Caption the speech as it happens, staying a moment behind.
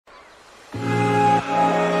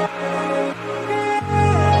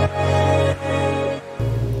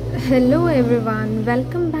Hello everyone,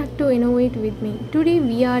 welcome back to Innovate with me. Today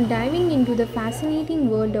we are diving into the fascinating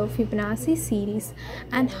world of Fibonacci series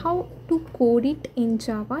and how to code it in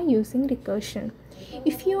Java using recursion.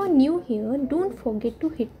 If you are new here, don't forget to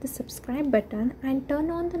hit the subscribe button and turn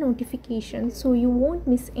on the notifications so you won't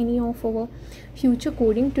miss any of our future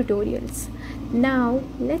coding tutorials. Now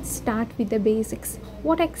let's start with the basics.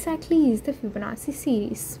 What exactly is the Fibonacci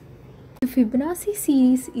series? The Fibonacci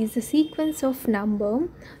series is a sequence of number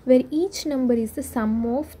where each number is the sum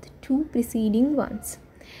of the two preceding ones.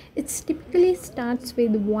 It typically starts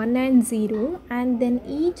with 1 and 0 and then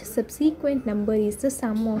each subsequent number is the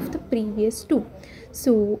sum of the previous two.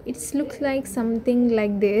 So it looks like something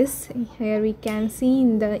like this. Here we can see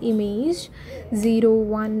in the image 0,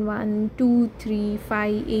 1, 1, 2, 3,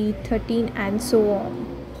 5, 8, 13 and so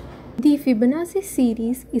on. The Fibonacci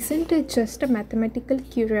series isn't just a mathematical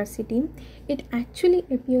curiosity, it actually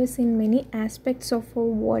appears in many aspects of our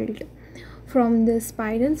world. From the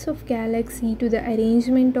spirals of galaxy to the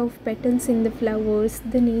arrangement of petals in the flowers,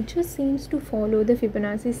 the nature seems to follow the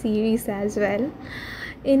Fibonacci series as well.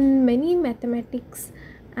 In many mathematics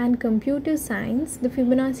and computer science, the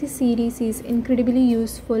Fibonacci series is incredibly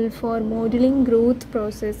useful for modeling growth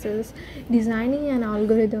processes, designing an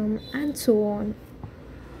algorithm, and so on.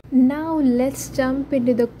 Now let's jump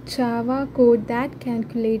into the Java code that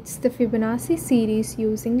calculates the Fibonacci series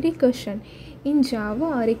using recursion. In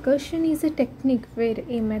Java, recursion is a technique where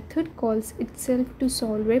a method calls itself to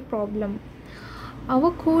solve a problem.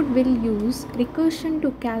 Our code will use recursion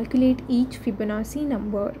to calculate each Fibonacci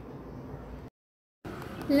number.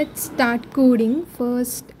 Let's start coding.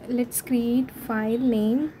 First, let's create file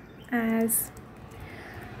name as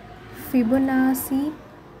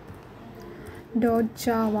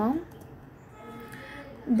Fibonacci.java.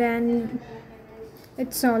 Then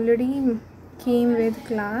it's already came with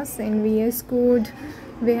class. In VS Code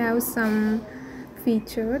we have some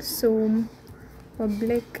features, so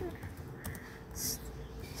public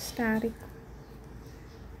static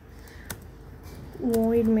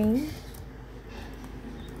void main,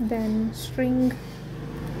 then string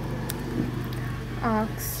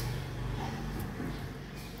args.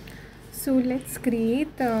 So let's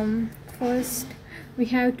create first we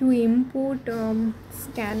have to import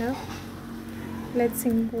scanner. Let's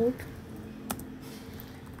import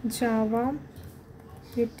java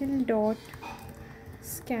little dot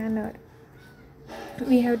scanner.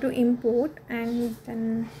 We have to import and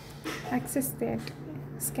then access that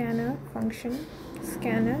scanner function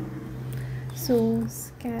scanner. So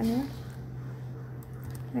scanner,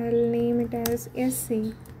 I'll name it as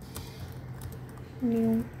sc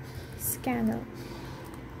new scanner.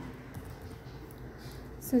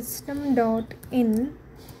 System.in.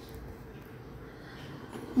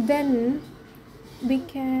 Then we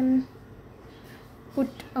can put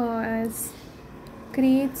as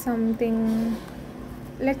create something.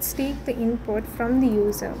 Let's take the input from the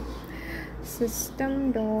user.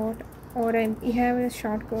 System dot, or we have a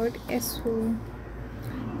shortcut SOUT.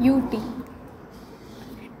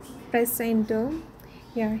 Press enter.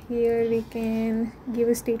 Yeah, here we can give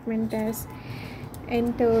a statement as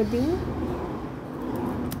enter the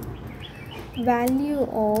value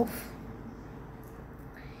of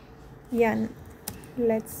n.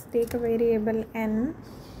 Let's take a variable n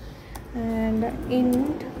and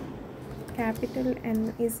int capital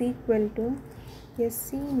N is equal to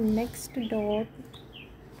sc next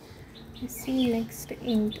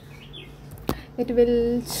int. It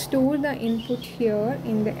will store the input here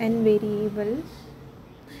in the n variable.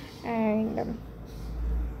 And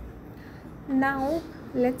now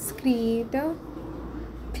let's create a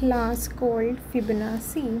class called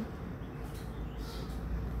Fibonacci.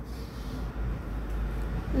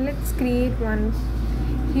 Let's create one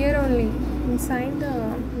here only inside the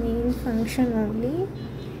main function only,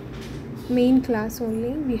 main class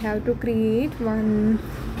only. We have to create one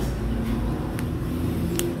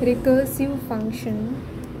recursive function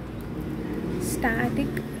static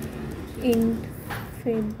int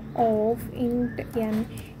fib of int n.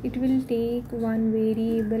 It will take one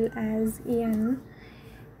variable as n,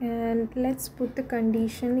 and let's put the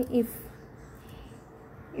condition if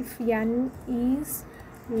n is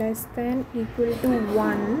less than equal to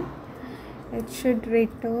 1, it should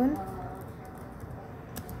return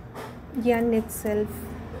n itself,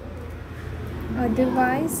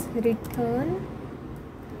 otherwise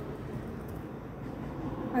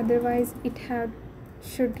it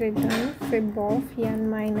should return fib of n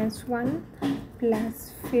minus 1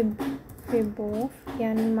 plus fib of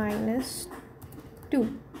n minus 2.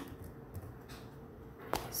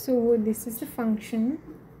 So this is the function.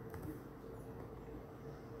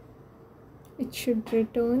 It it should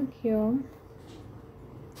return here.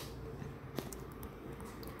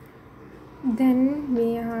 Then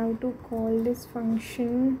we have to call this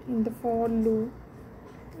function in the for loop.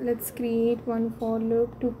 Let's create one for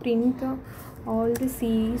loop to print all the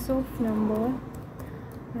series of number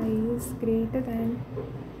I is greater than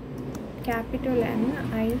capital N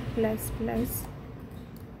I plus plus.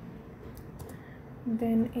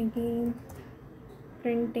 Then again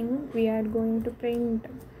printing, we are going to print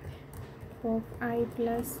of I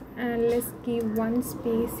plus, and let's give one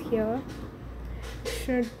space here.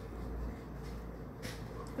 Should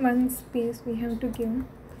one space we have to give.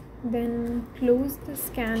 Then close the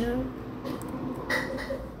scanner.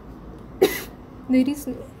 There is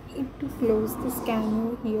no need to close the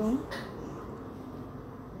scanner here.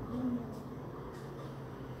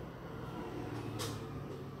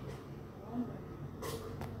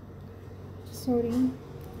 Sorry,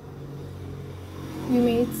 we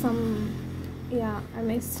made some, I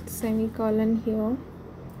missed semicolon here.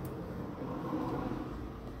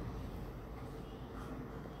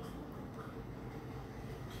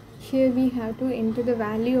 Here we have to enter the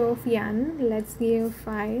value of n. Let's give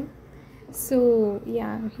 5. So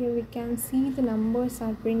here we can see the numbers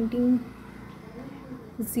are printing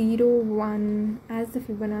 0 1 as the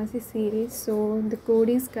Fibonacci series, so the code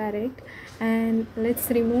is correct. And let's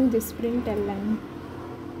remove this print line,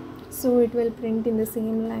 so it will print in the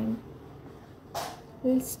same line.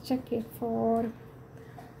 Let's check it for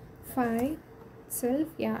 5 itself.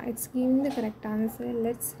 It's giving the correct answer.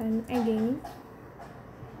 Let's run again.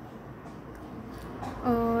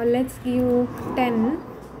 Let's give 10.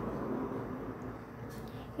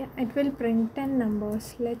 It will print 10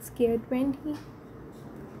 numbers. Let's give 20.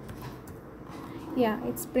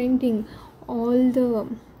 It's printing. All the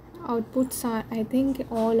outputs are, I think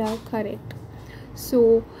all are correct.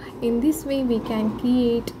 So in this way we can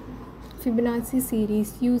create Fibonacci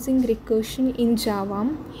series using recursion in Java.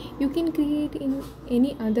 You can create in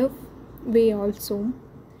any other way also.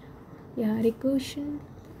 Recursion,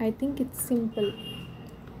 I think it's simple.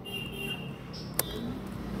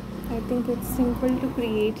 To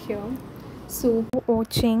create here. So for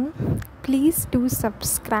watching, please do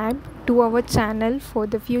subscribe to our channel for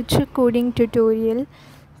the future coding tutorial.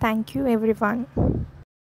 Thank you everyone.